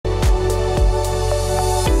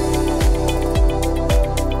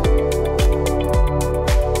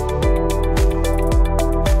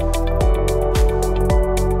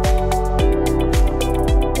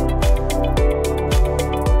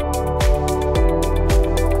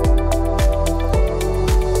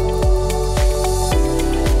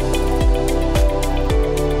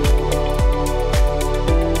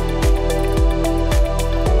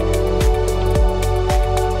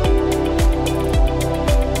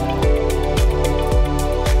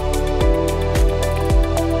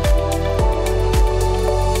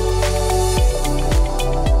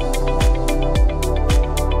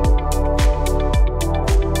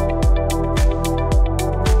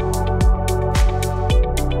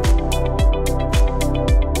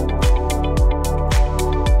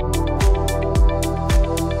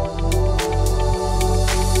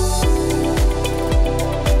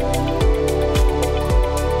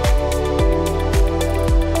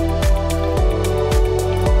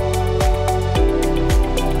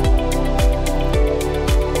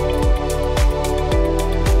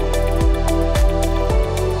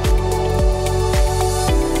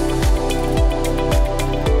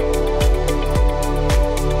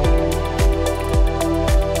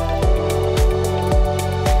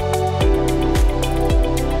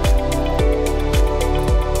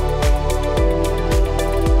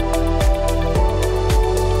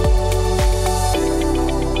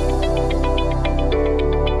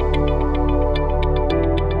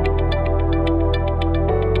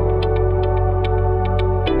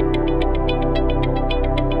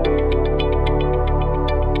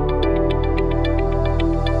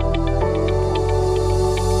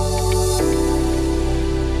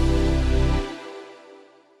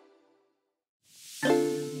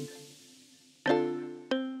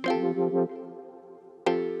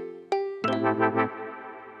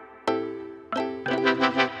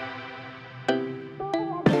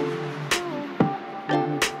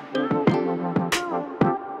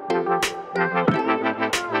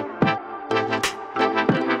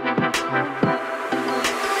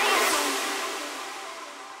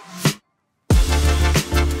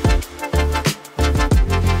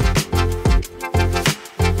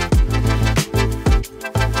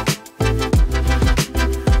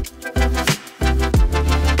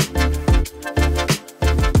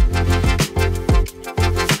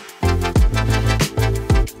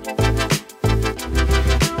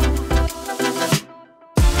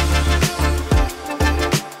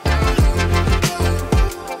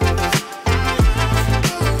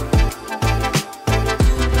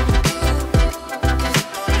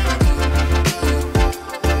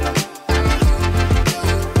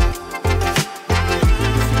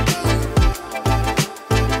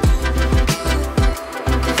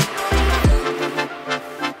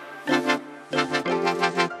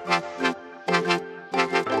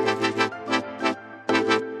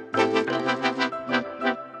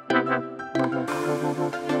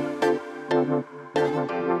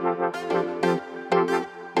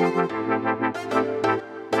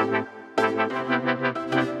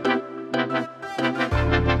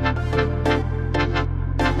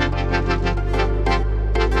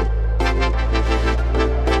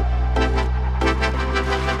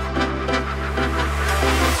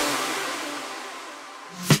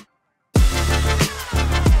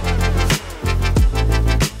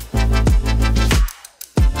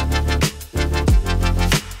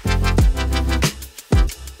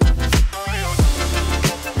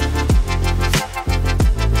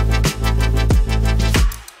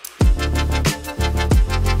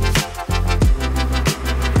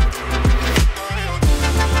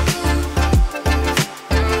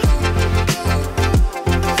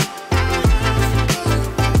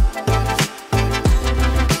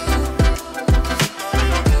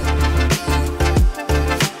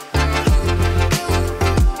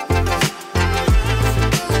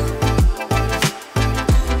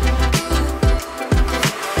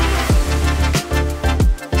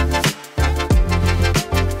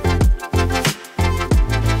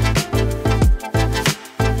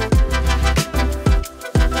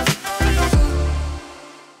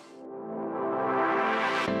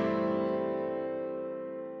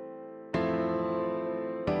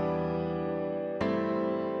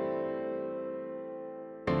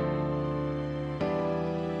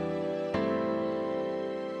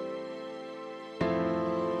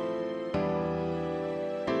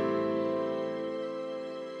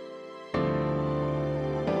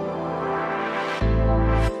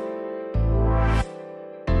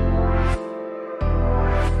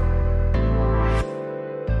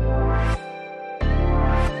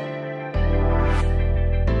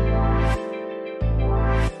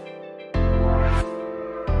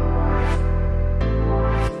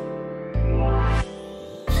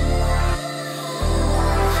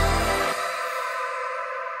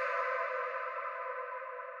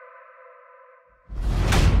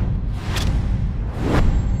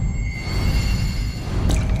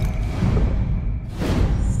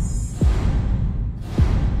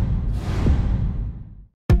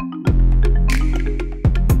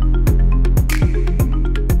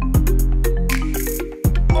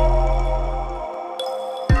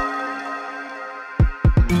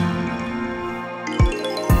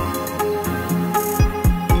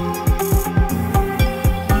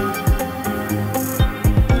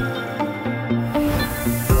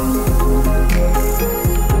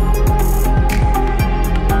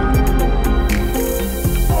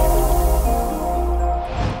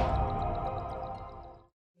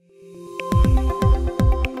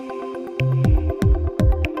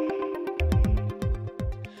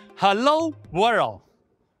Hello, world.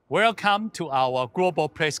 Welcome to our global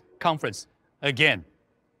press conference again.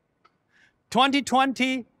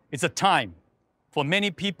 2020 is a time for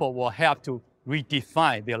many people will have to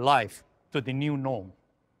redefine their life to the new norm.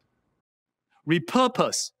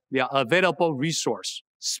 Repurpose their available resource,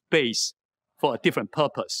 space for a different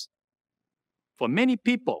purpose. For many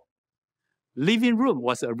people, living room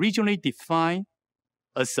was originally defined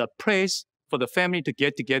as a place for the family to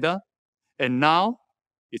get together, and now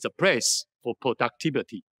it's a place for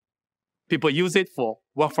productivity. People use it for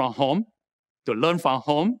work from home, to learn from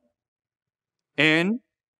home, and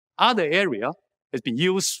other area has been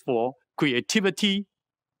used for creativity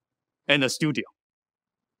and a studio.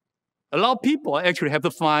 A lot of people actually have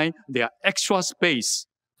to find their extra space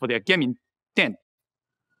for their gaming tent.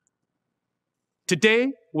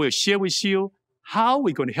 Today, we'll share with you how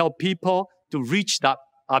we're going to help people to reach that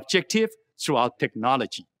objective through our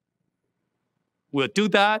technology. We'll do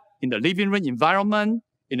that in the living room environment,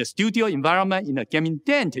 in the studio environment, in the gaming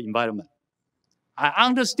tent environment. I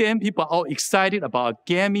understand people are all excited about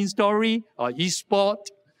gaming story or eSport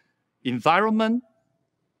environment,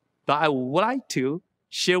 but I would like to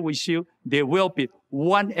share with you there will be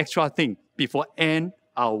one extra thing before end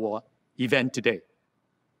our event today.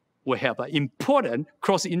 We have an important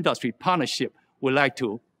cross-industry partnership we'd like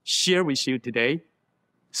to share with you today.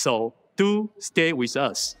 So do stay with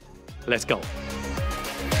us. Let's go.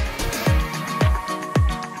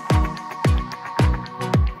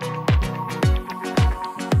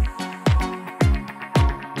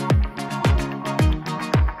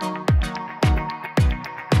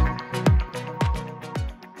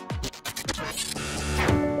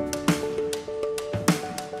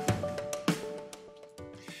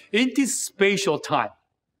 In this spatial time,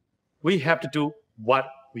 we have to do what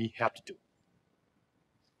we have to do.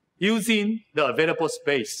 Using the available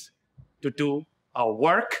space to do our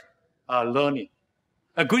work, our learning.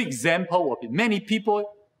 A good example would be many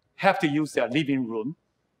people have to use their living room,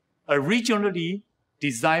 originally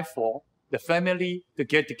designed for the family to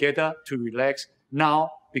get together to relax,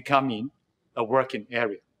 now becoming a working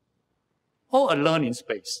area or a learning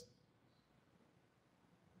space.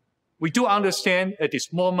 We do understand at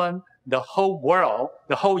this moment, the whole world,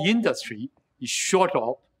 the whole industry is short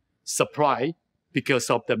of supply because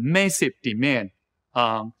of the massive demand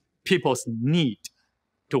on people's need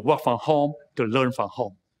to work from home, to learn from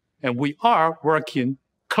home. And we are working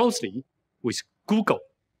closely with Google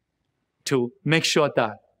to make sure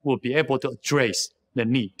that we'll be able to address the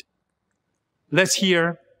need. Let's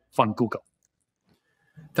hear from Google.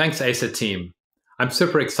 Thanks, Acer team. I'm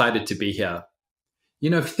super excited to be here. You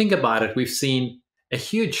know, if you think about it, we've seen a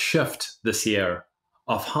huge shift this year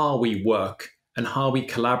of how we work and how we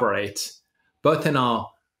collaborate, both in our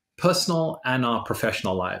personal and our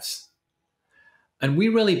professional lives. And we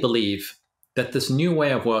really believe that this new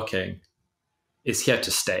way of working is here to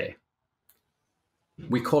stay.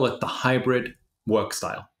 We call it the hybrid work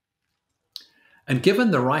style. And given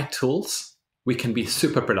the right tools, we can be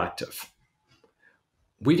super productive.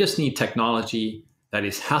 We just need technology that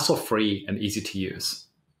is hassle-free and easy to use.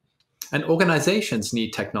 And organizations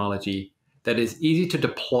need technology that is easy to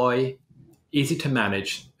deploy, easy to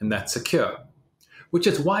manage, and that's secure, which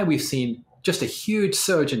is why we've seen just a huge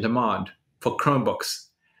surge in demand for Chromebooks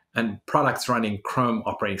and products running Chrome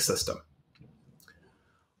operating system.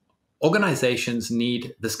 Organizations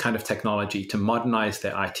need this kind of technology to modernize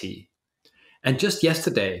their IT. And just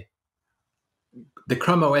yesterday, the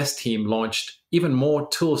Chrome OS team launched even more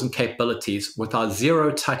tools and capabilities with our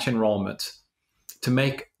zero-touch enrollment to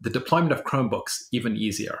make the deployment of Chromebooks even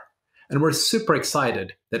easier. And we're super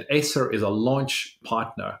excited that Acer is a launch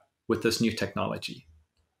partner with this new technology.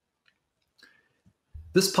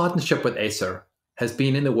 This partnership with Acer has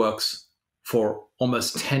been in the works for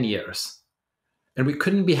almost 10 years. And we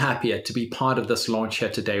couldn't be happier to be part of this launch here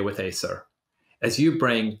today with Acer, as you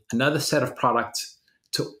bring another set of products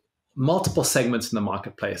to multiple segments in the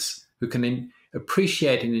marketplace who can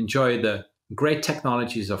appreciate and enjoy the great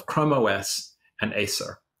technologies of Chrome OS and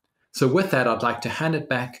Acer. So with that, I'd like to hand it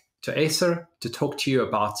back to Acer to talk to you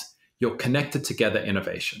about your connected together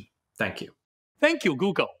innovation. Thank you. Thank you,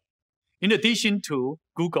 Google. In addition to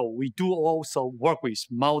Google, we do also work with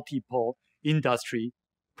multiple industry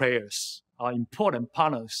players, our important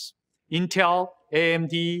partners, Intel,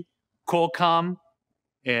 AMD, Qualcomm,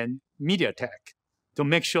 and MediaTek, to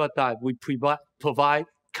make sure that we provide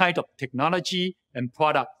kind of technology and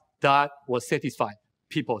product that will satisfy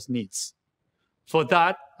people's needs. For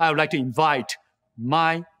that, I would like to invite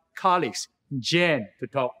my colleagues, Jen, to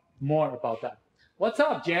talk more about that. What's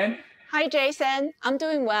up, Jen? Hi, Jason. I'm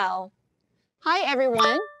doing well. Hi,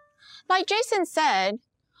 everyone. Like Jason said,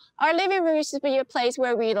 Our living room used to be a place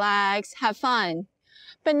where we relax, have fun.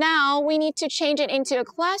 But now we need to change it into a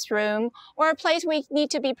classroom or a place we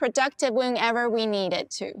need to be productive whenever we need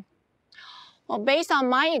it to. Well, based on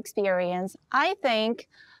my experience, I think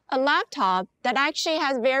a laptop that actually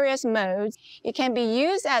has various modes, it can be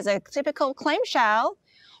used as a typical clamshell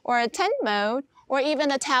or a tent mode or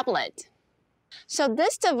even a tablet. So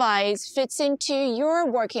this device fits into your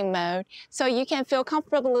working mode so you can feel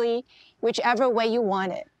comfortably whichever way you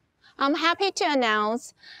want it. I'm happy to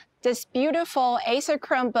announce this beautiful Acer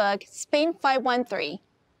Chromebook Spin 513.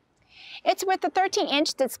 It's with a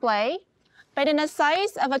 13-inch display, but in a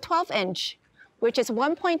size of a 12-inch, which is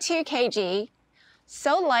 1.2 kg,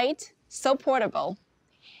 so light, so portable.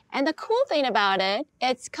 And the cool thing about it,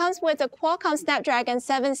 it comes with a Qualcomm Snapdragon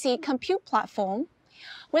 7C compute platform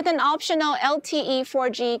with an optional LTE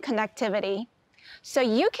 4G connectivity. So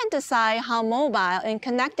you can decide how mobile and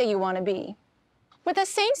connected you want to be. With the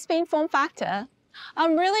same spin form factor,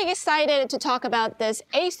 I'm really excited to talk about this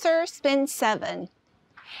Acer Spin 7.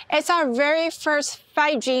 It's our very first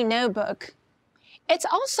 5G notebook. It's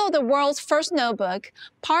also the world's first notebook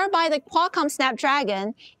powered by the Qualcomm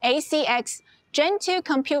Snapdragon ACX Gen 2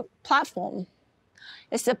 compute platform.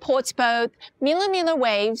 It supports both millimeter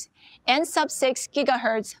waves and sub-6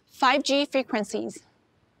 GHz 5G frequencies.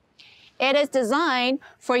 It is designed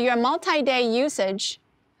for your multi-day usage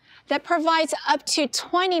that provides up to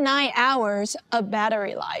 29 hours of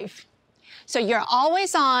battery life. So you're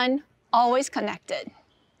always on, always connected.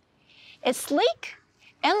 It's sleek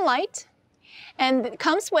and light, and it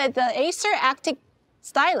comes with the Acer Active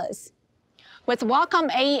Stylus with Wacom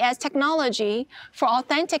AES technology for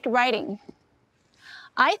authentic writing.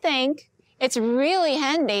 I think it's really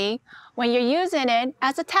handy when you're using it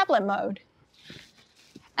as a tablet mode.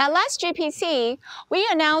 At last GPC, we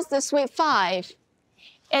announced the Suite 5.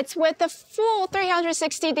 It's with the full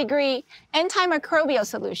 360-degree antimicrobial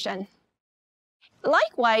solution.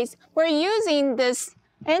 Likewise, we're using this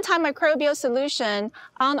antimicrobial solution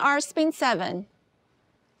on our Spin 7.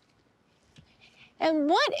 And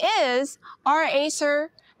what is our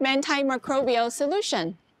Acer antimicrobial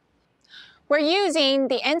solution? We're using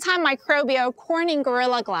the antimicrobial Corning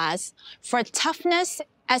Gorilla Glass for toughness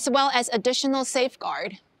as well as additional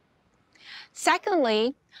safeguard.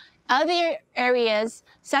 Secondly, other areas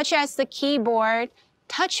such as the keyboard,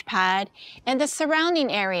 touchpad, and the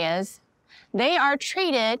surrounding areas, they are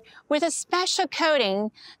treated with a special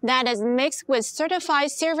coating that is mixed with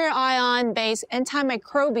certified silver ion-based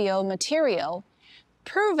antimicrobial material,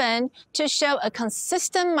 proven to show a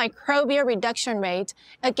consistent microbial reduction rate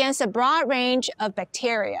against a broad range of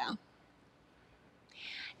bacteria.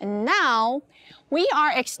 And now, we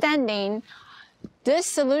are extending this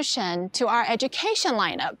solution to our education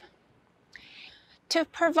lineup to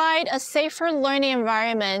provide a safer learning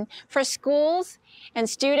environment for schools and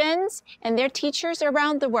students and their teachers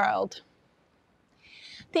around the world.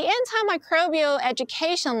 The antimicrobial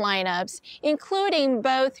education lineups, including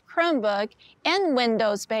both Chromebook and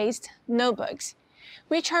Windows-based notebooks,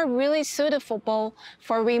 which are really suitable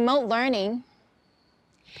for remote learning.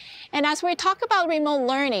 And as we talk about remote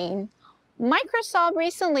learning, Microsoft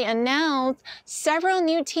recently announced several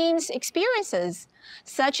new Teams experiences,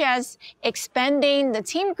 such as expanding the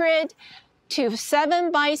team grid to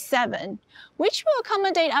 7 by 7, which will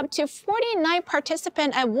accommodate up to 49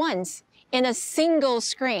 participants at once in a single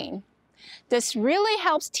screen. This really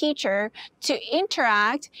helps teachers to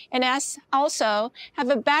interact and also have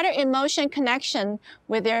a better emotion connection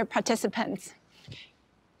with their participants.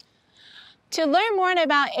 To learn more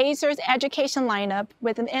about Acer's education lineup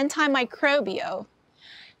with an antimicrobial,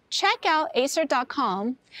 check out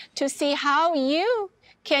acer.com to see how you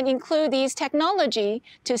can include these technology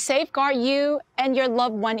to safeguard you and your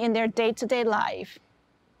loved one in their day-to-day life.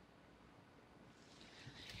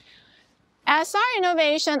 As our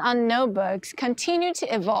innovation on notebooks continue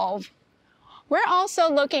to evolve, we're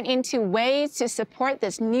also looking into ways to support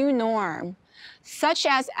this new norm, such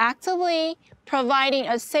as actively providing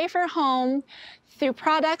a safer home through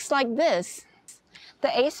products like this,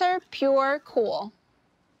 the Acer Pure Cool.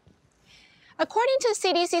 According to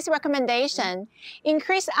CDC's recommendation,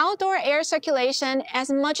 increased outdoor air circulation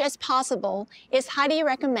as much as possible is highly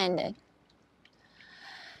recommended.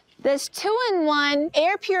 This 2-in-1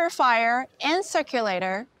 air purifier and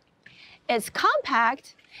circulator is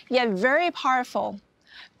compact yet very powerful,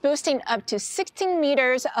 boosting up to 16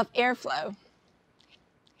 meters of airflow.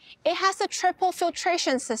 It has a triple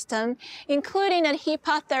filtration system, including a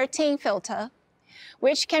HEPA 13 filter,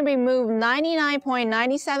 which can remove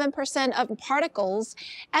 99.97% of particles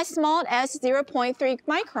as small as 0.3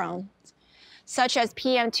 microns. such as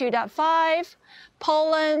PM2.5,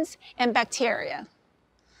 pollens, and bacteria.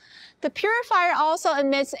 The purifier also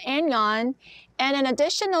emits anion and an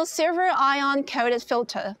additional silver ion-coated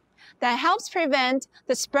filter that helps prevent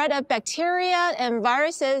the spread of bacteria and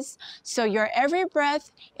viruses so your every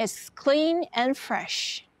breath is clean and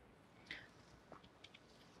fresh.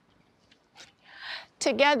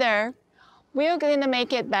 Together, we're going to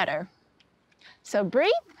make it better. So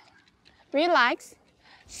breathe, relax,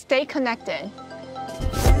 stay connected.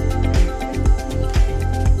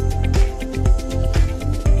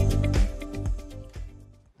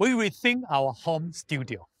 We rethink our home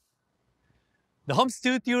studio. The home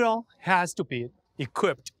studio has to be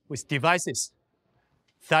equipped with devices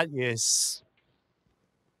that is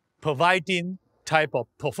providing type of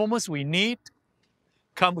performance we need,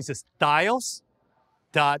 come with the styles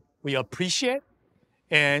that we appreciate,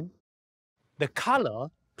 and the color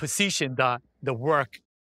precision that the work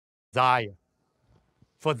desire.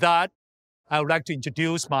 For that, I would like to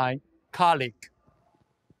introduce my colleague,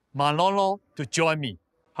 Malolo, to join me.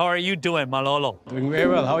 How are you doing, Malolo? Doing very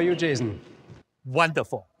well. How are you, Jason?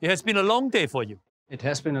 Wonderful. It has been a long day for you. It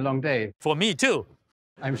has been a long day. For me too.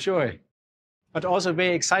 I'm sure. But also a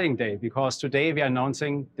very exciting day, because today we are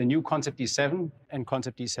announcing the new Concept D7 and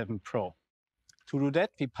Concept D7 Pro. To do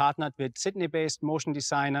that, we partnered with Sydney-based motion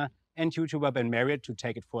designer and YouTuber Ben Marriott to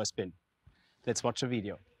take it for a spin. Let's watch the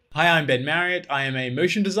video. Hi, I'm Ben Marriott. I am a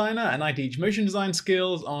motion designer and I teach motion design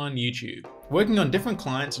skills on YouTube. Working on different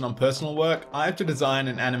clients and on personal work, I have to design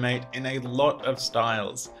and animate in a lot of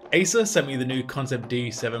styles. Acer sent me the new Concept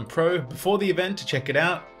D7 Pro before the event to check it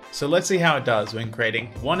out, so let's see how it does when creating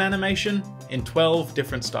one animation in 12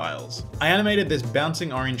 different styles. I animated this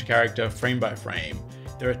bouncing orange character frame by frame.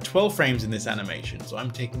 There are 12 frames in this animation, so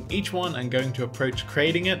I'm taking each one and going to approach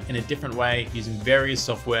creating it in a different way using various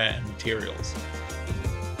software and materials.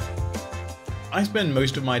 I spend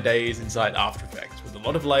most of my days inside After Effects with a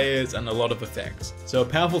lot of layers and a lot of effects, so a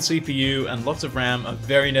powerful CPU and lots of RAM are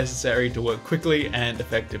very necessary to work quickly and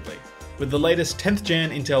effectively. With the latest 10th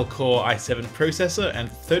gen Intel Core i7 processor and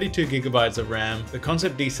 32GB of RAM, the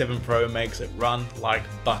Concept D7 Pro makes it run like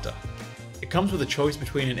butter. It comes with a choice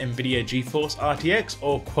between an NVIDIA GeForce RTX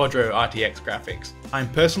or Quadro RTX graphics. I'm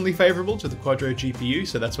personally favourable to the Quadro GPU,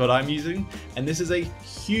 so that's what I'm using, and this is a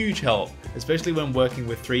huge help, especially when working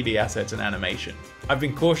with 3D assets and animation. I've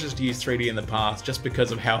been cautious to use 3D in the past just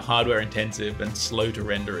because of how hardware intensive and slow to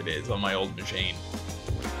render it is on my old machine.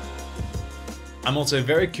 I'm also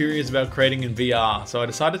very curious about creating in VR, so I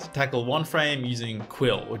decided to tackle one frame using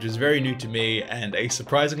Quill, which is very new to me and a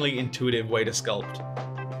surprisingly intuitive way to sculpt.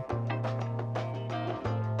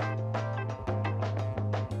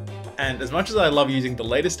 And as much as I love using the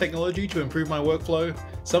latest technology to improve my workflow,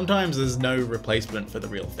 sometimes there's no replacement for the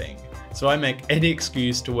real thing. So I make any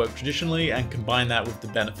excuse to work traditionally and combine that with the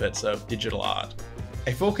benefits of digital art.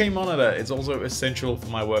 A 4K monitor is also essential for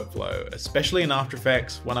my workflow, especially in After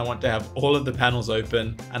Effects when I want to have all of the panels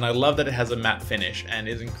open, and I love that it has a matte finish and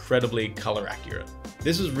is incredibly color accurate.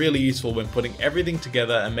 This is really useful when putting everything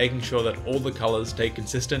together and making sure that all the colors stay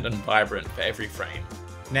consistent and vibrant for every frame.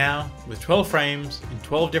 Now, with 12 frames in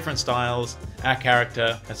 12 different styles, our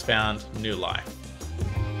character has found new life.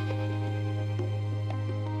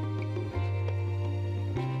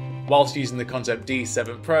 Whilst using the Concept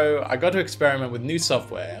D7 Pro, I got to experiment with new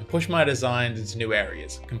software and push my designs into new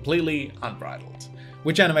areas, completely unbridled.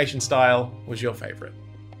 Which animation style was your favourite?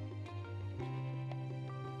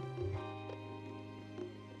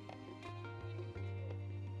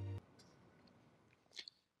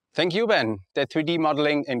 Thank you, Ben. That 3D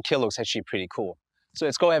modeling in Kill looks actually pretty cool. So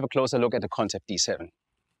let's go have a closer look at the Concept D7.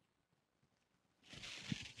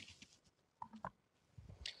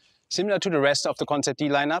 Similar to the rest of the Concept D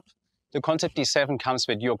lineup, the Concept D7 comes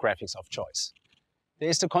with your graphics of choice. There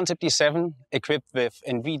is the Concept D7 equipped with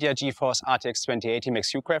NVIDIA GeForce RTX 2080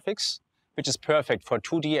 Max-Q graphics, which is perfect for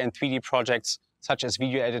 2D and 3D projects such as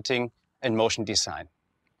video editing and motion design.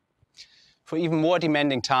 For even more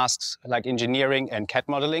demanding tasks like engineering and CAD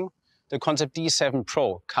modeling, the Concept D7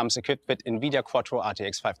 Pro comes equipped with NVIDIA Quadro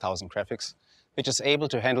RTX 5000 graphics, which is able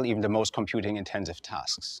to handle even the most computing-intensive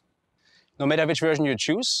tasks. No matter which version you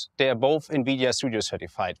choose, they are both NVIDIA Studio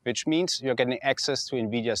certified, which means you're getting access to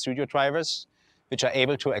NVIDIA Studio drivers, which are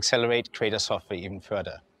able to accelerate creator software even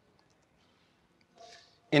further.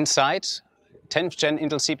 Inside, 10th gen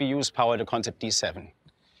Intel CPUs power the Concept D7.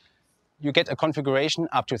 You get a configuration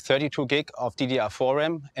up to 32 GB of DDR4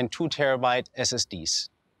 RAM and 2 TB SSDs.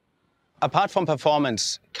 Apart from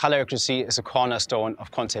performance, color accuracy is a cornerstone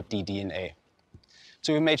of Concept D DNA.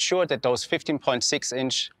 So we made sure that those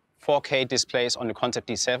 15.6-inch 4K displays on the Concept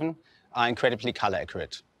D7 are incredibly color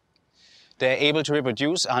accurate. They're able to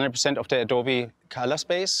reproduce 100% of the Adobe color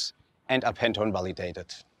space and are Pantone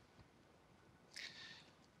validated.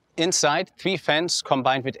 Inside, 3 fans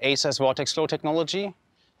combined with Acer's Vortex Flow technology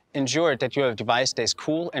ensure that your device stays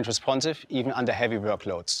cool and responsive even under heavy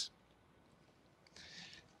workloads.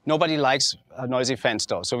 Nobody likes noisy fans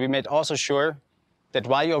though, so we made also sure that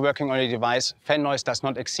while you're working on a device, fan noise does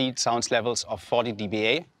not exceed sound levels of 40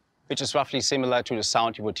 dBA, which is roughly similar to the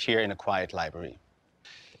sound you would hear in a quiet library.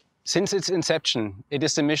 Since its inception, it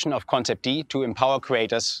is the mission of Concept D to empower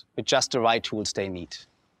creators with just the right tools they need.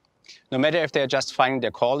 No matter if they're just finding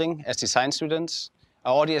their calling as design students,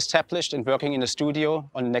 are already established and working in a studio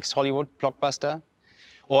on the next Hollywood blockbuster,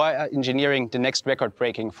 or are engineering the next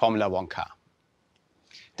record-breaking Formula One car.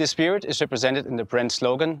 This spirit is represented in the brand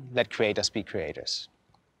slogan, "Let creators be creators."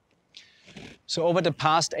 So over the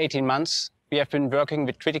past 18 months, we have been working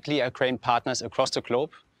with critically acclaimed partners across the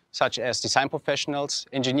globe, such as design professionals,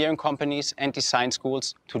 engineering companies, and design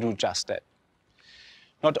schools to do just that.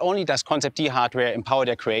 Not only does Concept D hardware empower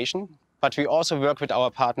their creation, but we also work with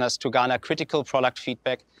our partners to garner critical product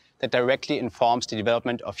feedback that directly informs the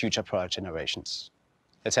development of future product generations.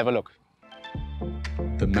 Let's have a look.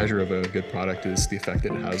 The measure of a good product is the effect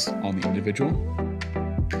it has on the individual,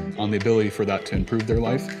 on the ability for that to improve their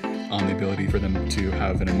life, on the ability for them to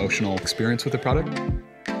have an emotional experience with the product.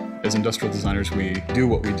 As industrial designers, we do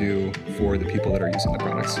what we do for the people that are using the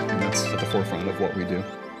products, and that's at the forefront of what we do.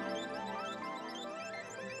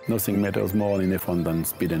 Nothing matters more in F1 than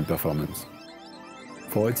speed and performance.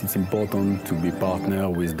 For us, it's important to be partner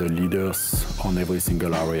with the leaders on every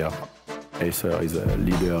single area. Acer is a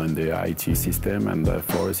leader in the IT system, and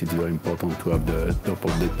for us, it's very important to have the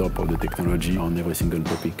top of the technology on every single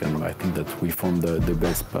topic, and I think that we found the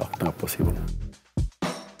best partner possible.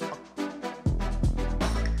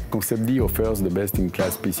 Concept D offers the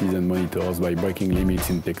best-in-class PCs and monitors by breaking limits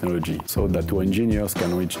in technology, so that our engineers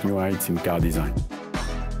can reach new heights in car design.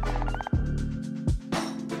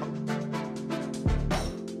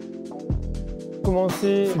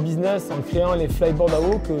 Commencé ce business en créant les flyboards à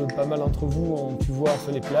eau que pas mal d'entre vous ont pu voir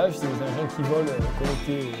sur les plages. C'est des engins qui volent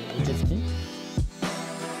connectés au jet ski.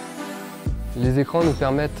 Les écrans nous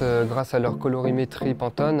permettent, grâce à leur colorimétrie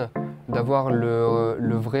Pantone, d'avoir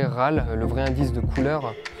le vrai RAL, le vrai indice de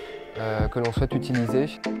couleur que l'on souhaite utiliser.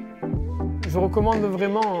 Je recommande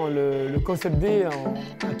vraiment le Concept D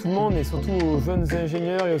à tout le monde et surtout aux jeunes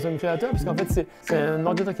ingénieurs et aux jeunes créateurs parce qu'en fait c'est un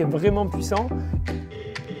ordinateur qui est vraiment puissant.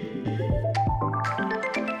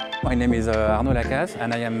 My name is Arnaud Lacaze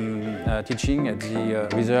and I am teaching at the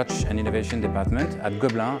Research and Innovation Department at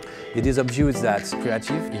Gobelin. It is obvious that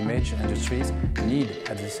creative image industries need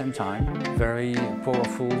at the same time very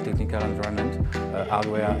powerful technical environment.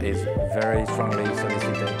 Hardware is very strongly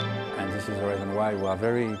solicited, and this is the reason why we are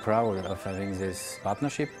very proud of having this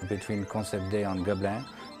partnership between Concept D and Gobelin.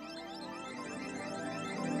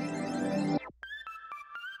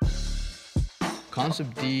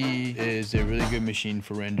 Concept D is a really good machine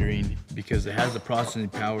for rendering because it has the processing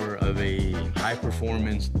power of a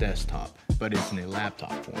high-performance desktop, but it's in a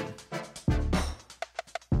laptop form.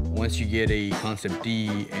 Once you get a Concept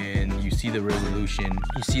D and you see the resolution,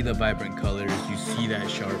 you see the vibrant colors, you see that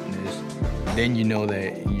sharpness, then you know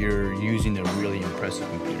that you're using a really impressive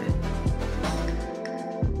computer.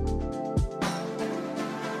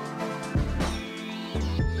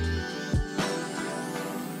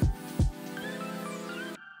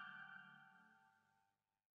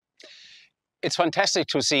 It's fantastic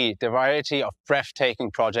to see the variety of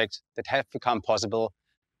breathtaking projects that have become possible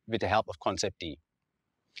with the help of Concept D.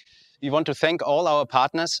 We want to thank all our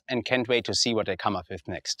partners and can't wait to see what they come up with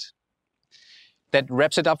next. That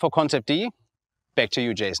wraps it up for Concept D. Back to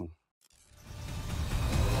you, Jason.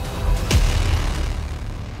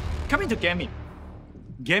 Coming to gaming.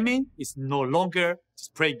 Gaming is no longer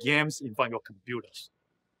just play games in front of your computers.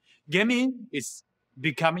 Gaming is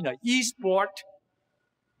becoming an e-sport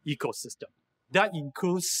ecosystem. That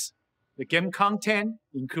includes the game content,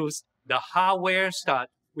 includes the hardware that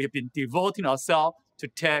we have been devoting ourselves to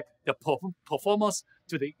take the performance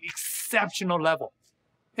to the exceptional level,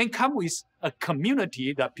 and come with a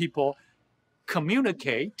community that people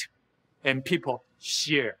communicate and people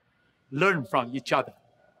share, learn from each other.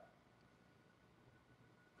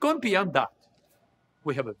 Going beyond that,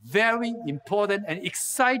 we have a very important and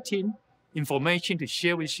exciting information to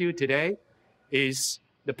share with you today is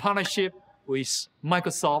the partnership with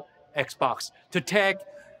Microsoft Xbox to take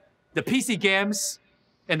the PC games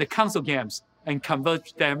and the console games and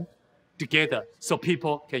convert them together so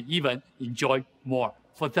people can even enjoy more.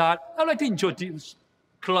 For that, I'd like to introduce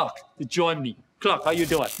Clark to join me. Clark, how you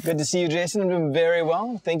doing? Good to see you, Jason. I'm doing very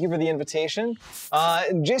well. Thank you for the invitation.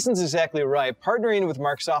 Jason's exactly right. Partnering with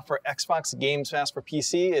Microsoft for Xbox Game Pass for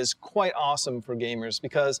PC is quite awesome for gamers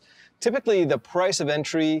because typically the price of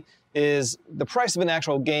entry is the price of an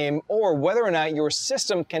actual game or whether or not your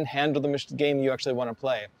system can handle the game you actually want to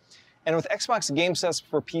play. And with Xbox Game Pass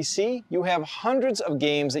for PC, you have hundreds of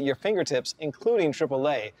games at your fingertips, including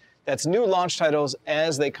AAA. That's new launch titles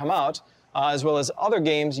as they come out, as well as other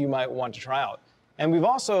games you might want to try out. And we've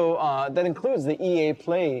also, that includes the EA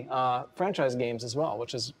Play franchise games as well,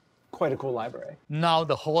 which is quite a cool library. Now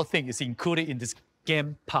the whole thing is included in this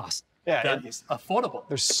Game Pass. Yeah, that is affordable.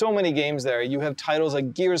 There's so many games there. You have titles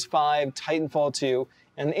like Gears 5, Titanfall 2,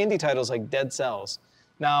 and indie titles like Dead Cells.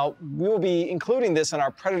 Now, we will be including this on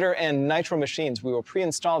our Predator and Nitro machines. We will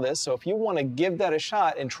pre-install this, so if you want to give that a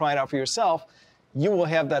shot and try it out for yourself, you will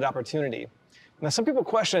have that opportunity. Now, some people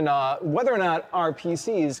question whether or not our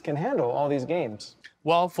PCs can handle all these games.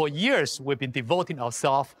 Well, for years, we've been devoting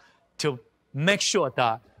ourselves to make sure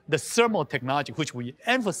that the thermal technology, which we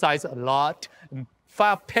emphasize a lot,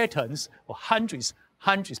 5 patents or hundreds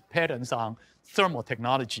patents on thermal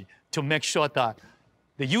technology to make sure that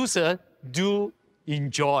the user do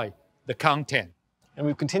enjoy the content. And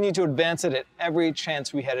we've continued to advance it at every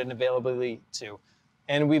chance we had an availability to.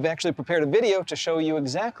 And we've actually prepared a video to show you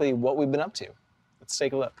exactly what we've been up to. Let's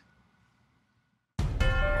take a look.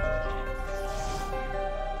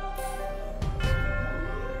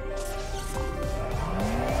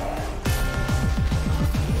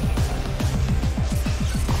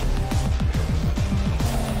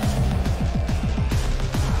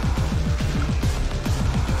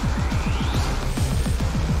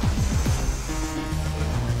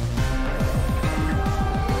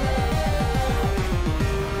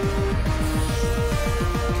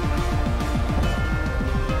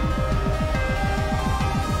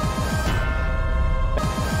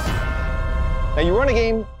 Now, you run a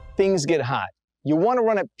game, things get hot. You want to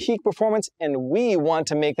run at peak performance, and we want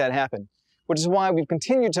to make that happen, which is why we've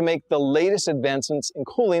continued to make the latest advancements in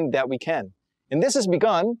cooling that we can. And this has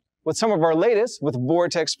begun with some of our latest with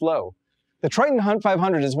Vortex Flow. The Triton Hunt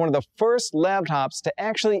 500 is one of the first laptops to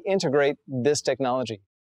actually integrate this technology.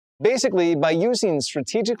 Basically, by using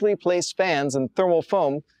strategically placed fans and thermal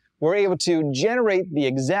foam, we're able to generate the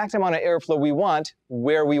exact amount of airflow we want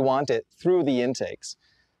where we want it through the intakes,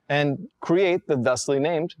 and create the thusly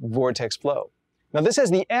named Vortex Flow. Now, this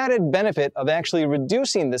has the added benefit of actually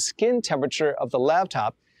reducing the skin temperature of the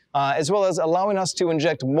laptop, as well as allowing us to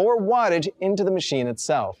inject more wattage into the machine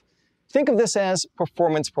itself. Think of this as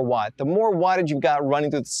performance per watt. The more wattage you've got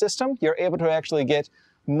running through the system, you're able to actually get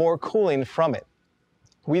more cooling from it.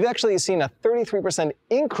 We've actually seen a 33%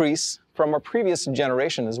 increase from our previous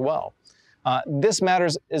generation as well. This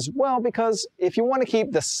matters as well because if you want to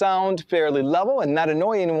keep the sound fairly level and not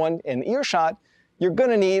annoy anyone in earshot, you're going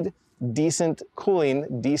to need decent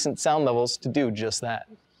cooling, decent sound levels to do just that.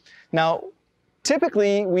 Now,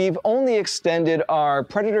 typically, we've only extended our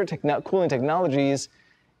Predator cooling technologies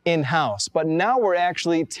in-house, but now we're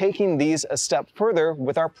actually taking these a step further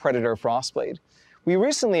with our Predator Frostblade. We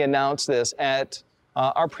recently announced this at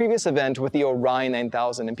our previous event with the Orion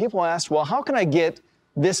 9000, and people asked, well, how can I get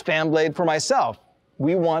this fan blade for myself?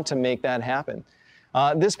 We want to make that happen.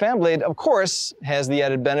 This fan blade, of course, has the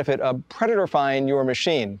added benefit of predatorifying your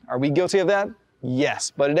machine. Are we guilty of that?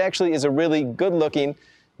 Yes, but it actually is a really good-looking,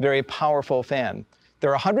 very powerful fan.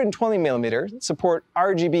 They're 120 millimeter, support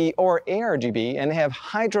RGB or ARGB, and have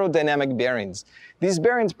hydrodynamic bearings. These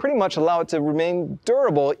bearings pretty much allow it to remain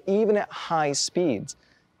durable even at high speeds.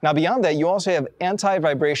 Now, beyond that, you also have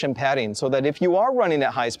anti-vibration padding, so that if you are running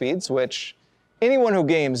at high speeds, which anyone who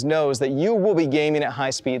games knows that you will be gaming at high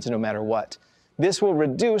speeds no matter what, this will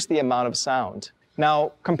reduce the amount of sound.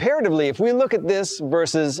 Now, comparatively, if we look at this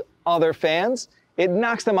versus other fans, it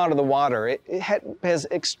knocks them out of the water. It has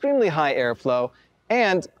extremely high airflow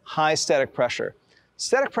and high static pressure.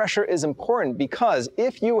 Static pressure is important because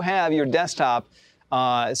if you have your desktop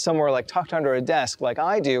somewhere like tucked under a desk like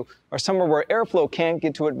I do, or somewhere where airflow can't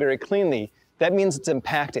get to it very cleanly, that means it's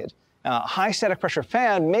impacted. High static pressure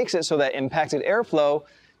fan makes it so that impacted airflow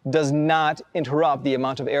does not interrupt the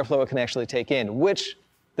amount of airflow it can actually take in, which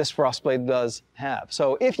this Frostblade does have.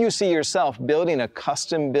 So if you see yourself building a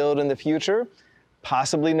custom build in the future,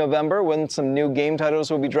 possibly November when some new game titles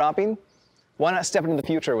will be dropping, why not step into the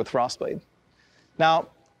future with Frostblade? Now,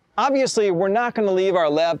 obviously, we're not going to leave our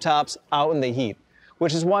laptops out in the heat,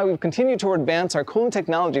 which is why we've continued to advance our cooling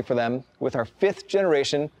technology for them with our 5th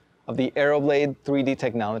generation of the AeroBlade 3D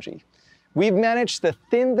technology. We've managed to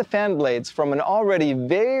thin the fan blades from an already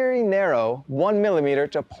very narrow 1 millimeter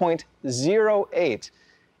to 0.08.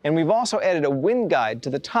 And we've also added a wind guide to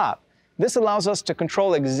the top. This allows us to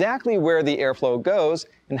control exactly where the airflow goes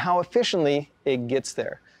and how efficiently it gets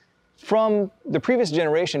there. From the previous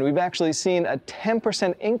generation, we've actually seen a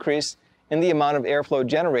 10% increase in the amount of airflow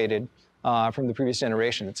generated from the previous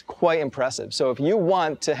generation. It's quite impressive. So if you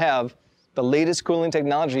want to have the latest cooling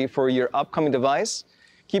technology for your upcoming device,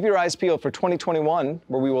 keep your eyes peeled for 2021,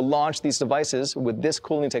 where we will launch these devices with this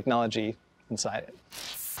cooling technology inside it.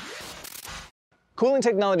 Cooling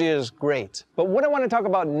technology is great, but what I want to talk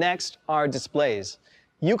about next are displays.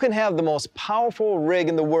 You can have the most powerful rig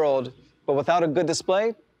in the world, but without a good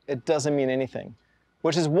display, it doesn't mean anything.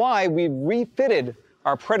 Which is why we've refitted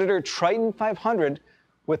our Predator Triton 500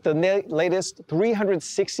 with the latest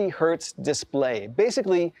 360 Hertz display.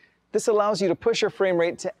 Basically, this allows you to push your frame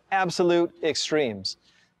rate to absolute extremes.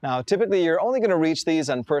 Now, typically you're only going to reach these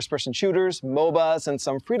on first-person shooters, MOBAs, and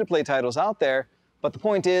some free-to-play titles out there, but the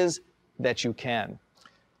point is that you can.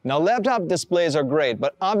 Now, laptop displays are great,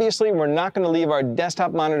 but obviously we're not going to leave our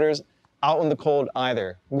desktop monitors out in the cold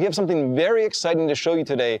either. We have something very exciting to show you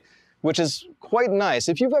today, which is quite nice.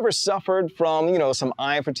 If you've ever suffered from, some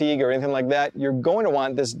eye fatigue or anything like that, you're going to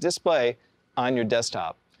want this display on your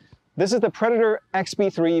desktop. This is the Predator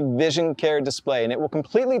XP3 Vision Care display, and it will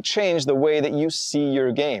completely change the way that you see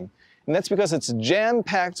your game. And that's because it's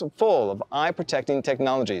jam-packed full of eye-protecting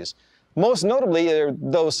technologies. Most notably,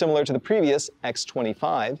 though similar to the previous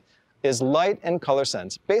X25, is light and color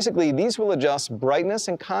sense. Basically, these will adjust brightness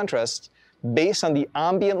and contrast based on the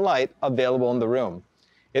ambient light available in the room.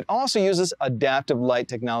 It also uses adaptive light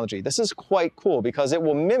technology. This is quite cool because it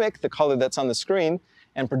will mimic the color that's on the screen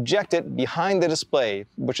and project it behind the display,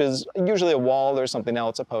 which is usually a wall or something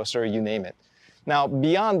else, a poster, you name it. Now,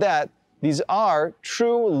 beyond that, these are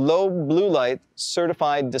true low blue light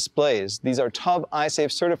certified displays. These are Tub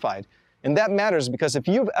iSafe certified. And that matters because if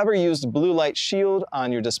you've ever used blue light shield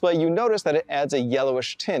on your display, you notice that it adds a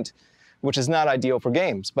yellowish tint, which is not ideal for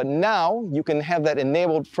games. But now you can have that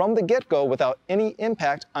enabled from the get-go without any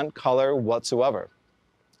impact on color whatsoever.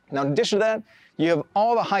 Now, in addition to that, you have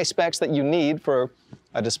all the high specs that you need for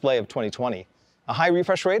a display of 2020. A high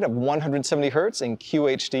refresh rate of 170 Hertz in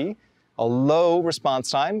QHD, a low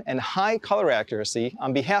response time, and high color accuracy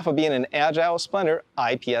on behalf of being an agile Splendor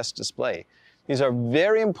IPS display. These are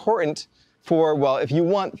very important for, well, if you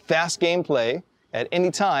want fast gameplay at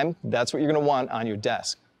any time, that's what you're going to want on your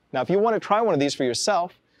desk. Now, if you want to try one of these for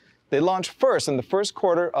yourself, they launch first in the first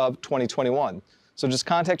quarter of 2021. So just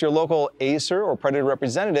contact your local Acer or Predator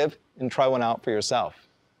representative and try one out for yourself.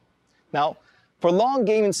 Now, for long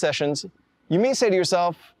gaming sessions, you may say to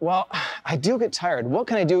yourself, well, I do get tired. What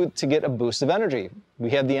can I do to get a boost of energy?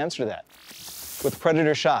 We have the answer to that with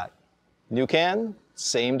Predator Shot. New can,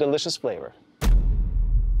 same delicious flavor.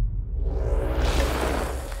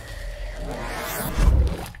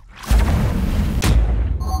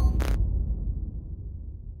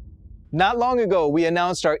 Not long ago, we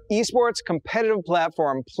announced our esports competitive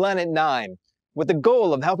platform, Planet 9, with the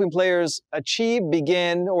goal of helping players achieve,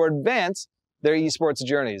 begin, or advance their esports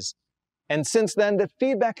journeys. And since then, the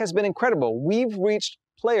feedback has been incredible. We've reached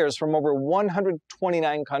players from over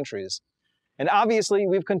 129 countries. And obviously,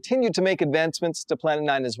 we've continued to make advancements to Planet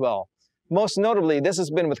 9 as well. Most notably, this has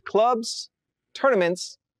been with clubs,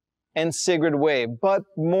 tournaments, and Sigrid Wave, but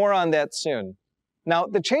more on that soon. Now,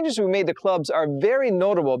 the changes we made to clubs are very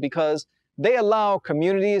notable because they allow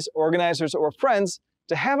communities, organizers, or friends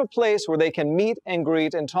to have a place where they can meet and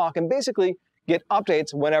greet and talk and basically get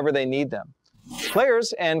updates whenever they need them.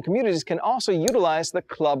 Players and communities can also utilize the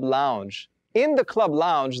Club Lounge. In the Club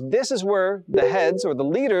Lounge, this is where the heads or the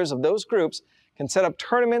leaders of those groups can set up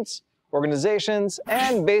tournaments, organizations,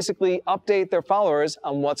 and basically update their followers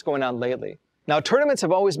on what's going on lately. Now, tournaments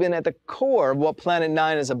have always been at the core of what Planet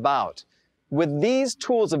 9 is about. With these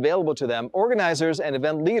tools available to them, organizers and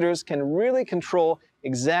event leaders can really control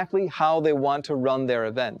exactly how they want to run their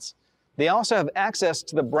events. They also have access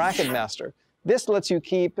to the Bracket Master. This lets you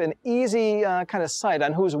keep an easy kind of sight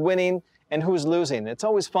on who's winning and who's losing. It's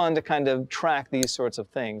always fun to kind of track these sorts of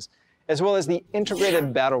things, as well as the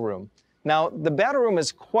integrated battle room. Now, the battle room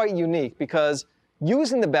is quite unique because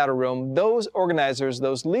using the battle room, those organizers,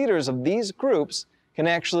 those leaders of these groups can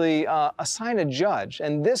actually assign a judge,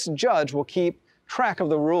 and this judge will keep track of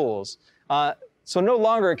the rules. So no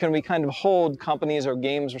longer can we kind of hold companies or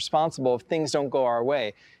games responsible if things don't go our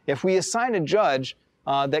way. If we assign a judge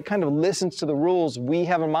that kind of listens to the rules we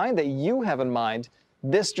have in mind, that you have in mind,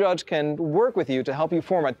 this judge can work with you to help you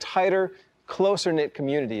form a tighter, closer-knit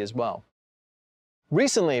community as well.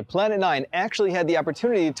 Recently, Planet 9 actually had the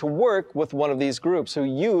opportunity to work with one of these groups who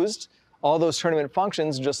used all those tournament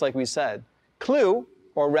functions just like we said. Clue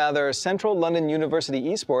or rather Central London University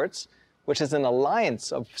Esports, which is an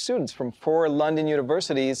alliance of students from 4 London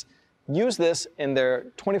universities, used this in their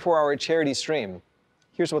 24-hour charity stream.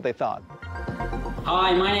 Here's what they thought.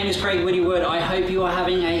 Hi, my name is Craig Whittywood. I hope you are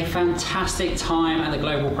having a fantastic time at the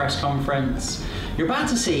Global Press Conference. You're about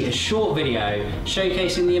to see a short video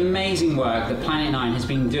showcasing the amazing work that Planet 9 has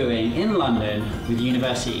been doing in London with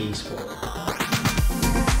University Esports.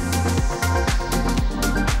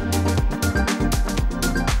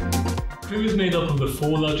 Clue is made up of the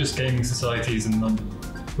 4 largest gaming societies in London.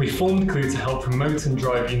 We formed Clue to help promote and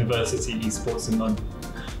drive university esports in London.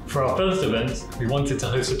 For our first event, we wanted to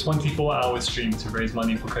host a 24-hour stream to raise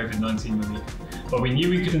money for COVID-19 relief, but we knew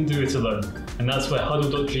we couldn't do it alone, and that's where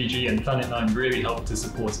Huddle.gg and Planet 9 really helped to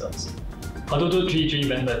support us. Huddle.gg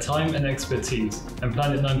lent their time and expertise, and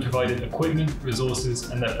Planet 9 provided equipment, resources,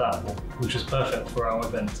 and their platform, which was perfect for our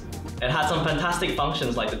event. It had some fantastic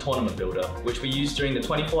functions like the tournament builder, which we used during the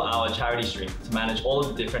 24-hour charity stream to manage all of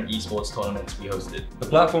the different esports tournaments we hosted. The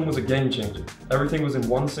platform was a game changer. Everything was in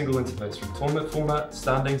one single interface, from tournament format,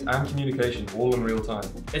 standings, and communication, all in real time.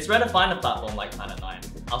 It's rare to find a platform like Planet 9.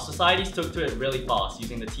 Our societies took to it really fast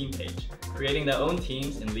using the team page, creating their own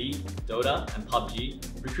teams in League, Dota, and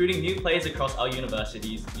PUBG, recruiting new players across our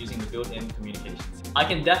universities using the built-in communications. I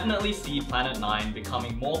can definitely see Planet 9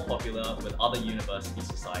 becoming more popular with other university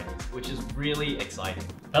societies, which is really exciting.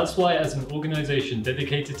 That's why, as an organisation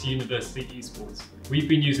dedicated to university esports, we've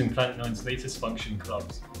been using Planet 9's latest function,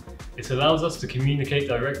 Clubs. It allows us to communicate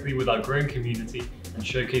directly with our growing community and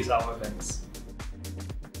showcase our events.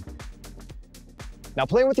 Now,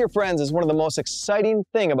 playing with your friends is one of the most exciting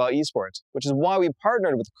things about esports, which is why we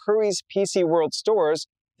partnered with Curry's PC World stores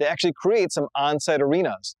to actually create some on-site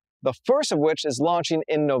arenas, the first of which is launching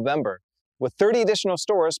in November, with 30 additional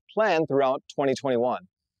stores planned throughout 2021.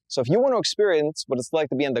 So if you want to experience what it's like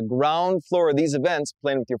to be on the ground floor of these events,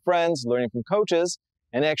 playing with your friends, learning from coaches,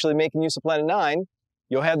 and actually making use of Planet 9,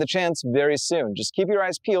 you'll have the chance very soon. Just keep your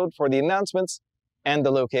eyes peeled for the announcements and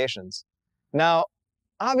the locations. Now,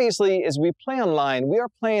 obviously, as we play online, we are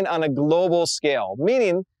playing on a global scale,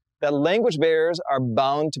 meaning that language barriers are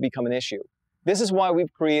bound to become an issue. This is why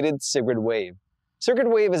we've created Sigrid Wave. Sigrid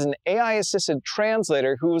Wave is an AI-assisted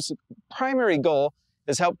translator whose primary goal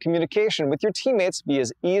is help communication with your teammates be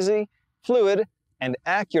as easy, fluid, and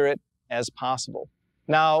accurate as possible.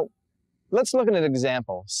 Now, let's look at an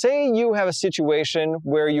example. Say you have a situation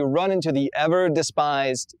where you run into the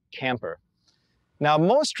ever-despised camper. Now,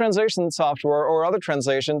 most translation software or other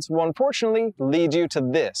translations will unfortunately lead you to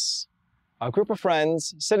this: a group of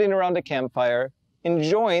friends sitting around a campfire,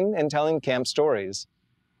 enjoying and telling camp stories.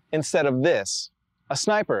 Instead of this, a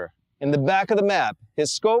sniper in the back of the map,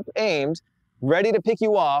 his scope aimed, ready to pick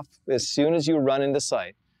you off as soon as you run into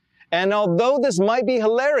sight. And although this might be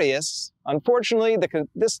hilarious, unfortunately,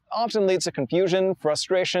 this often leads to confusion,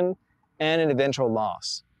 frustration, and an eventual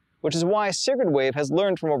loss, which is why Sigrid Wave has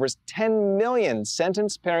learned from over 10 million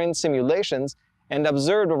sentence pairing simulations and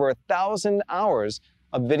observed over 1,000 hours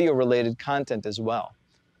of video-related content as well.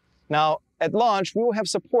 Now, at launch, we will have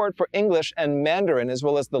support for English and Mandarin, as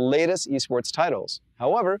well as the latest esports titles.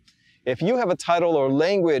 However, if you have a title or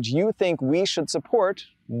language you think we should support,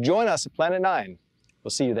 join us at Planet 9. We'll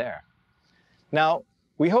see you there. Now,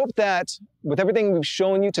 we hope that with everything we've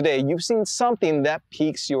shown you today, you've seen something that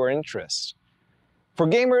piques your interest. For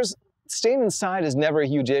gamers, staying inside is never a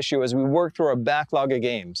huge issue as we work through our backlog of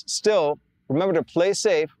games. Still, remember to play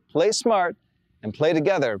safe, play smart, and play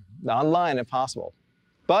together online if possible.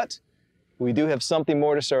 But we do have something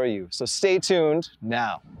more to show you, so stay tuned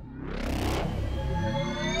now.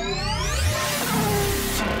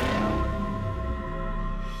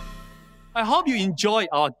 I hope you enjoy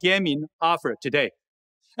our gaming offer today.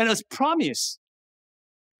 And as promised,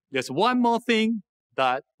 there's one more thing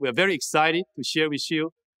that we're very excited to share with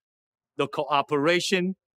you: the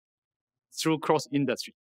cooperation through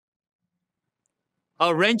cross-industry.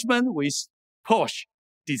 Our arrangement with Porsche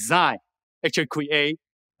Design actually create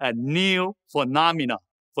a new phenomenon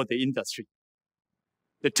for the industry.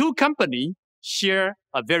 The two companies share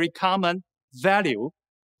a very common value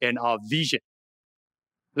and our vision.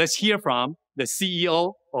 Let's hear from the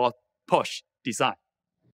CEO of Porsche Design.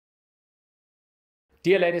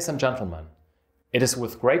 Dear ladies and gentlemen, it is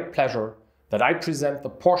with great pleasure that I present the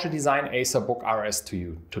Porsche Design Acer Book RS to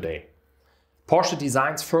you today. Porsche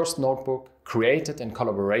Design's first notebook created in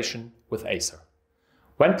collaboration with Acer.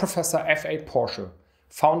 When Professor F.A. Porsche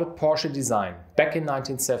founded Porsche Design back in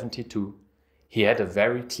 1972, he had a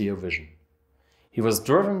very clear vision. He was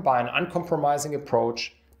driven by an uncompromising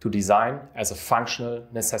approach to design as a functional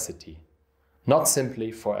necessity, not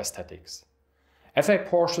simply for aesthetics. F.A.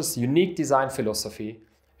 Porsche's unique design philosophy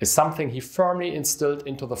is something he firmly instilled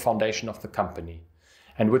into the foundation of the company,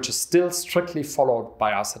 and which is still strictly followed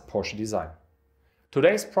by us at Porsche Design.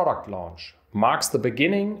 Today's product launch marks the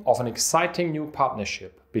beginning of an exciting new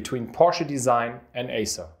partnership between Porsche Design and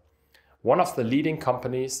Acer, one of the leading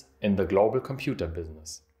companies in the global computer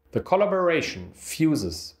business. The collaboration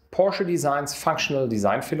fuses Porsche Design's functional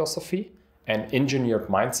design philosophy and engineered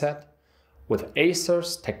mindset with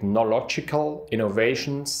Acer's technological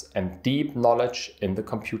innovations and deep knowledge in the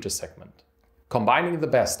computer segment. Combining the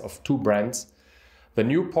best of two brands, the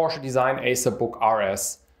new Porsche Design Acer Book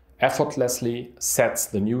RS effortlessly sets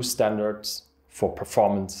the new standards for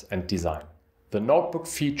performance and design. The notebook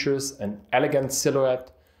features an elegant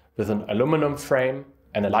silhouette with an aluminum frame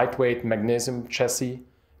and a lightweight magnesium chassis,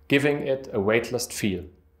 giving it a weightless feel,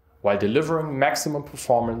 while delivering maximum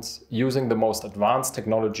performance using the most advanced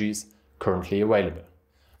technologies currently available.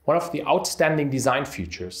 One of the outstanding design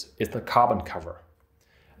features is the carbon cover.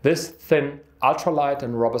 This thin, ultralight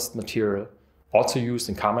and robust material, also used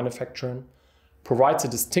in car manufacturing, provides a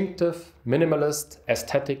distinctive, minimalist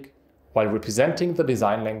aesthetic while representing the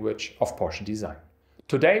design language of Porsche Design.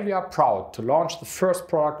 Today we are proud to launch the first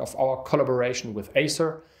product of our collaboration with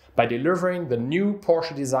Acer by delivering the new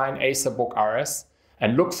Porsche Design Acer Book RS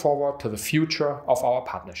and look forward to the future of our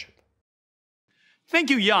partnership.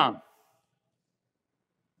 Thank you, Jan.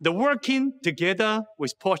 The working together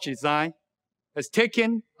with Porsche Design has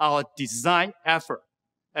taken our design effort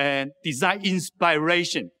and design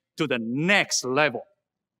inspiration to the next level.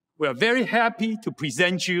 We are very happy to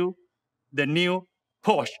present you the new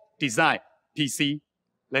Porsche Design PC.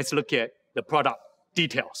 Let's look at the product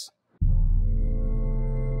details.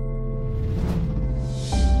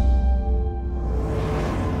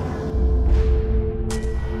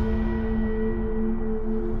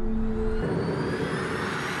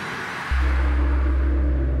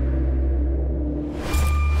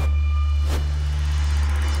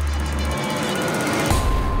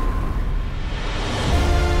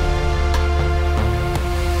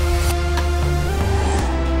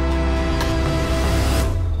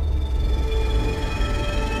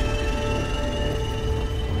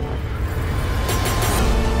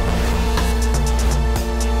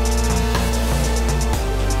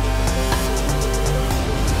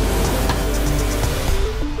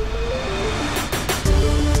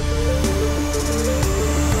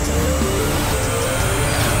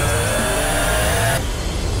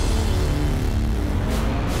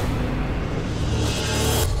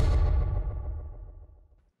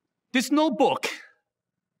 This notebook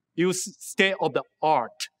uses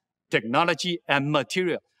state-of-the-art technology and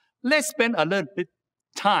material. Let's spend a little bit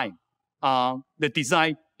time on the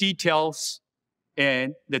design details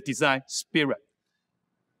and the design spirit.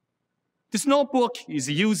 This notebook is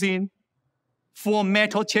using full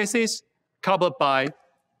metal chassis covered by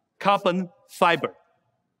carbon fiber.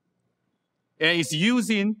 And it's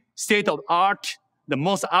using state-of-the-art, the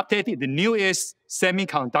most updated, the newest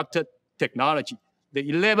semiconductor technology, the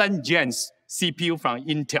 11th Gen CPU from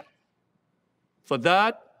Intel. For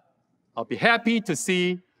that, I'll be happy to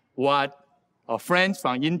see what our friends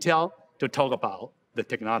from Intel to talk about the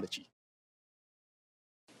technology.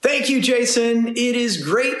 Thank you, Jason. It is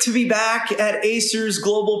great to be back at Acer's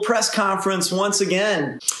Global Press Conference once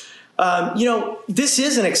again. This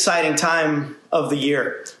is an exciting time of the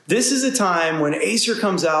year. This is a time when Acer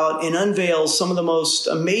comes out and unveils some of the most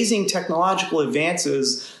amazing technological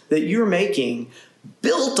advances that you're making,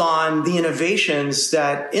 built on the innovations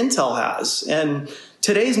that Intel has. And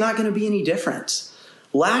today's not going to be any different.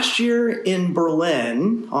 Last year in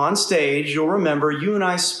Berlin, on stage, you'll remember you and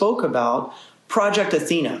I spoke about Project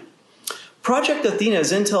Athena. Project Athena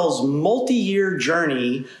is Intel's multi-year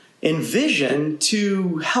journey and vision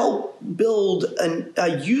to help build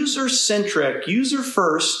a user-centric,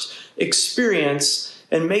 user-first experience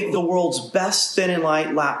and make the world's best thin and light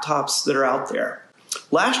laptops that are out there.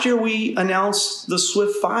 Last year, we announced the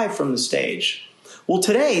Swift 5 from the stage. Well,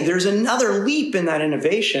 today, there's another leap in that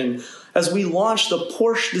innovation as we launch the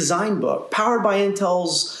Porsche Design Book, powered by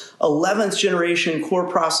Intel's 11th generation core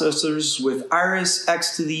processors with Iris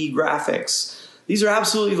X to the graphics. These are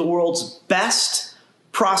absolutely the world's best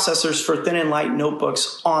processors for thin and light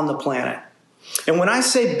notebooks on the planet. And when I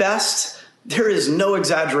say best, there is no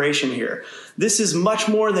exaggeration here. This is much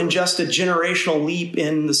more than just a generational leap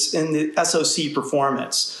in the SoC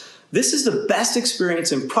performance. This is the best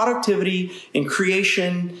experience in productivity, in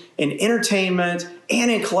creation, in entertainment,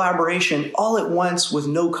 and in collaboration all at once with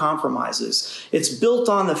no compromises. It's built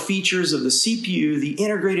on the features of the CPU, the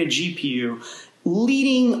integrated GPU,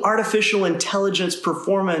 leading artificial intelligence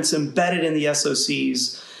performance embedded in the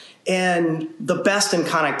SoCs, and the best in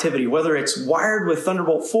connectivity, whether it's wired with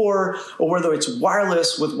Thunderbolt 4 or whether it's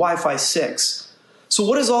wireless with Wi-Fi 6. So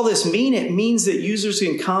what does all this mean? It means that users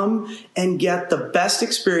can come and get the best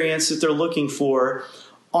experience that they're looking for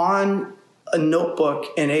on a notebook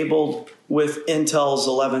enabled with Intel's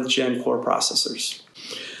 11th gen core processors.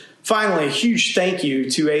 Finally, a huge thank you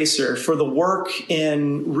to Acer for the work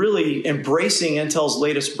in really embracing Intel's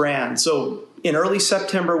latest brand. So in early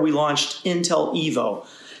September, we launched Intel Evo.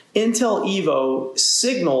 Intel Evo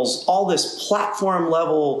signals all this platform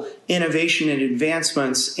level innovation and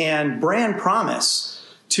advancements and brand promise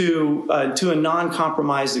to a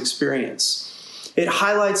non-compromised experience. It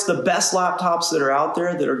highlights the best laptops that are out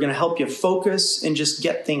there that are going to help you focus and just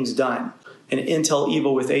get things done. And Intel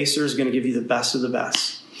Evo with Acer is going to give you the best of the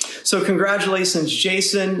best. So congratulations,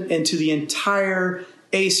 Jason, and to the entire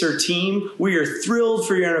Acer team. We are thrilled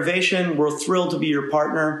for your innovation. We're thrilled to be your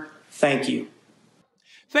partner. Thank you.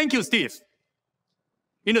 Thank you, Steve.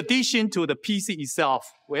 In addition to the PC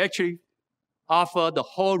itself, we actually offer the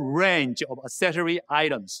whole range of accessory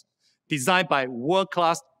items designed by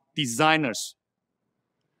world-class designers.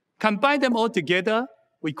 Combine them all together,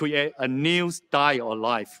 we create a new style of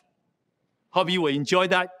life. Hope you will enjoy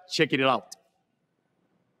that. Check it out.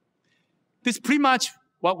 This is pretty much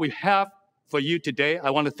what we have for you today.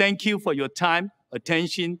 I want to thank you for your time,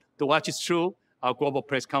 attention to watch us through our global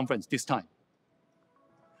press conference this time.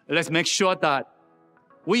 Let's make sure that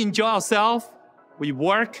we enjoy ourselves, we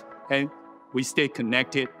work, and we stay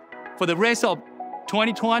connected for the rest of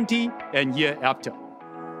 2020 and year after.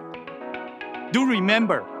 Do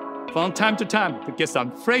remember, from time to time, to get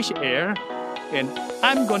some fresh air, and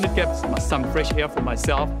I'm going to get some fresh air for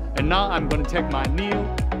myself. And now I'm going to take my new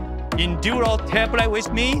Enduro tablet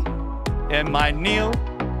with me and my new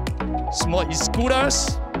small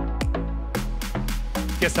scooters.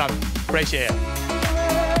 Get some fresh air.